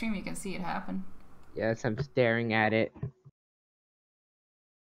 you can see it happen. Yes, I'm staring at it.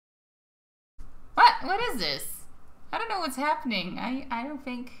 What? What is this? I don't know what's happening. I don't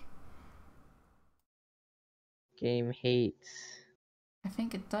think. Game hates. I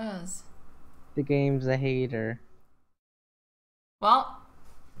think it does. The game's a hater. Well,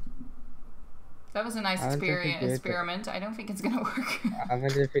 that was a nice experiment. I don't think it's gonna work. I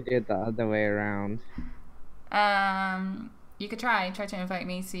wonder if we did the other way around. You could try to invite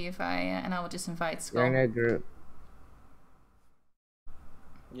me, see if and I will just invite Skull. You're in a group.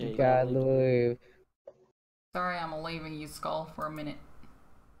 Yeah, you gotta leave. Sorry, I'm leaving you, Skull, for a minute.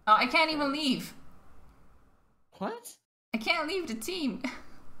 Oh, I can't even leave. What? I can't leave the team.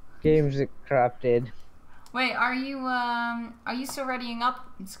 Game's corrupted. Wait, are you still readying up,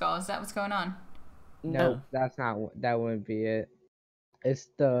 Skull? Is that what's going on? No, that's not. That wouldn't be it. It's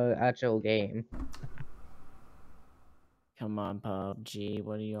the actual game. Come on, PUBG.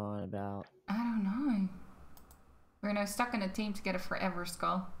 What are you on about? I don't know. We're now stuck in a team together forever,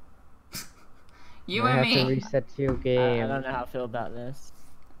 Skull. You and me. I have to reset your game. I don't know how I feel about this.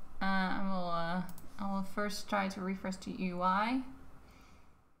 I will first try to refresh the UI.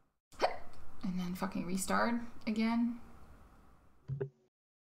 And then fucking restart again.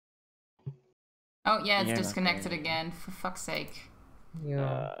 Oh yeah, it's disconnected again, for fuck's sake. Yeah.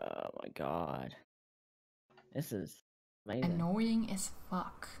 Oh my god. This is amazing. Annoying as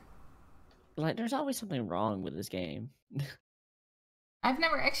fuck. Like, there's always something wrong with this game. I've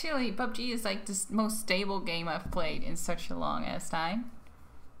never actually, PUBG is like the most stable game I've played in such a long ass time.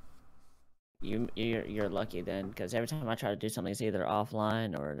 You're lucky then, because every time I try to do something, it's either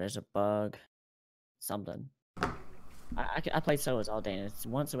offline or there's a bug, something. I play solos all day, and it's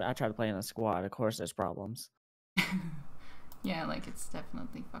once I try to play in a squad, of course there's problems. Yeah, like it's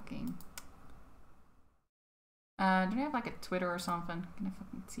definitely fucking. Do they have like a Twitter or something? Can I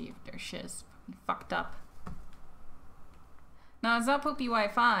fucking see if their shit is fucking fucked up? No, it's not poopy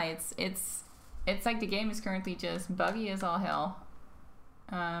Wi-Fi. It's like the game is currently just buggy as all hell.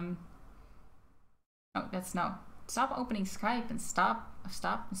 Oh, that's no. Stop opening Skype and start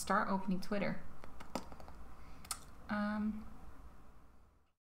opening Twitter. I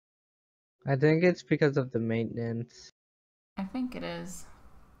think it's because of the maintenance. I think it is.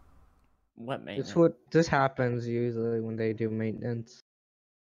 What maintenance? This happens usually when they do maintenance.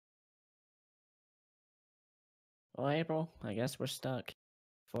 Well, April, I guess we're stuck.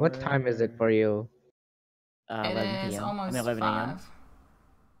 What time is it for you? 11 It is p.m. almost 11 a.m. 5.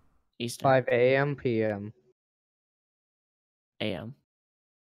 Eastern. 5 a.m. p.m. a.m.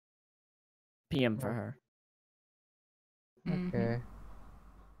 p.m. for her. Okay.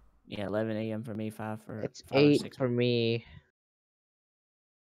 Yeah, 11 a.m. for me, 5 for. It's 5 or 8 6 for me.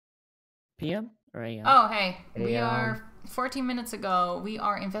 p.m. or a.m. Oh, hey. We AM. are 14 minutes ago. We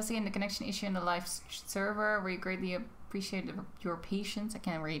are investigating the connection issue in the live server. We greatly appreciate your patience. I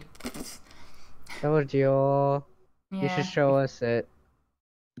can't read. Told you. Yeah. You should show us it.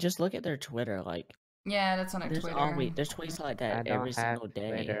 Just look at their Twitter, like. Yeah, that's on our Twitter. There's tweets like that I don't every have single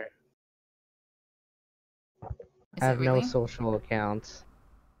day. Twitter. Is I have it really? no social accounts.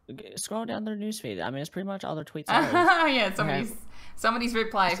 Scroll down their newsfeed. I mean, it's pretty much all their tweets are. Yeah, somebody's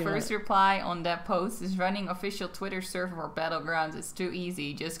reply. See First what? reply on that post is running official Twitter server for Battlegrounds. It's too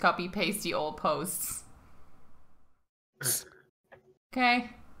easy. Just copy paste the old posts.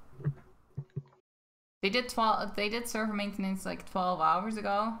 Okay. They did server maintenance like 12 hours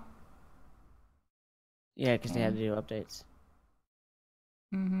ago. Yeah, because they had to do updates.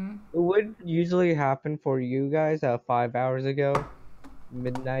 Mm-hmm. It would usually happen for you guys 5 hours ago.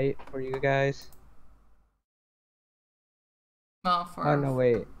 Midnight for you guys. Well, for Oh no,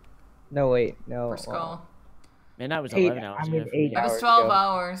 wait. No, wait. No. for Skull. Midnight was 8. 11 hours I ago mean for 8 me. It was hours 12 ago.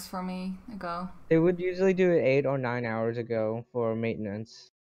 hours for me ago. They would usually do it 8 or 9 hours ago for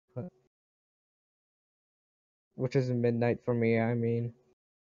maintenance, which is midnight for me. I mean.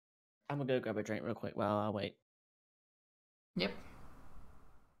 I'm gonna go grab a drink real quick while I wait. Yep.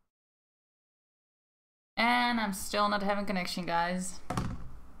 And I'm still not having connection, guys.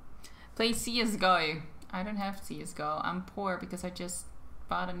 Play CSGO. I don't have CSGO. I'm poor because I just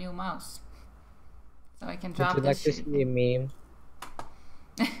bought a new mouse. So I can drop Would you like this to shitty see a thing.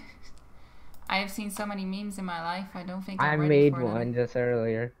 meme? I have seen so many memes in my life. I don't think I I'm ready made for one them. just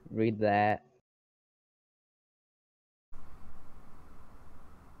earlier. Read that.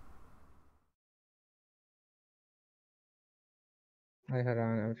 Wait, hold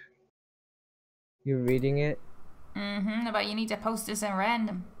on. You reading it? Mm-hmm. But you need to post this in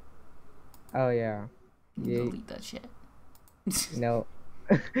random. Oh yeah. Yeah. Delete that shit. No.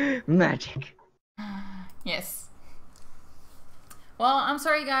 Magic. Yes. Well, I'm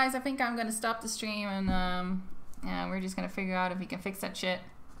sorry, guys. I think I'm gonna stop the stream and yeah, we're just gonna figure out if we can fix that shit.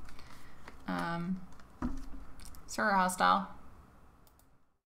 Sorry, hostile.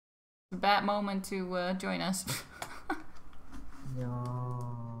 It's a bad moment to join us.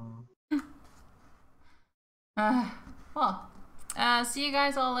 No. Well, see you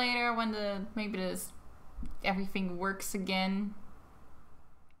guys all later when maybe everything works again.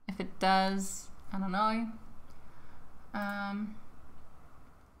 If it does, I don't know.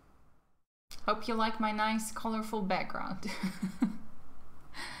 Hope you like my nice, colorful background.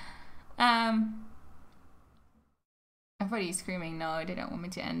 Everybody's screaming, no, they don't want me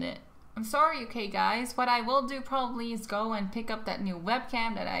to end it. I'm sorry, okay, guys. What I will do probably is go and pick up that new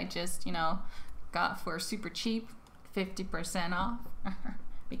webcam that I just, got for super cheap, 50% off.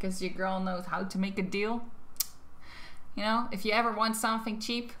 Because your girl knows how to make a deal. If you ever want something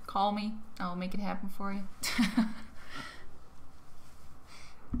cheap, call me. I'll make it happen for you.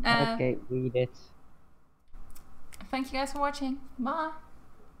 Okay, read it. Thank you guys for watching. Bye.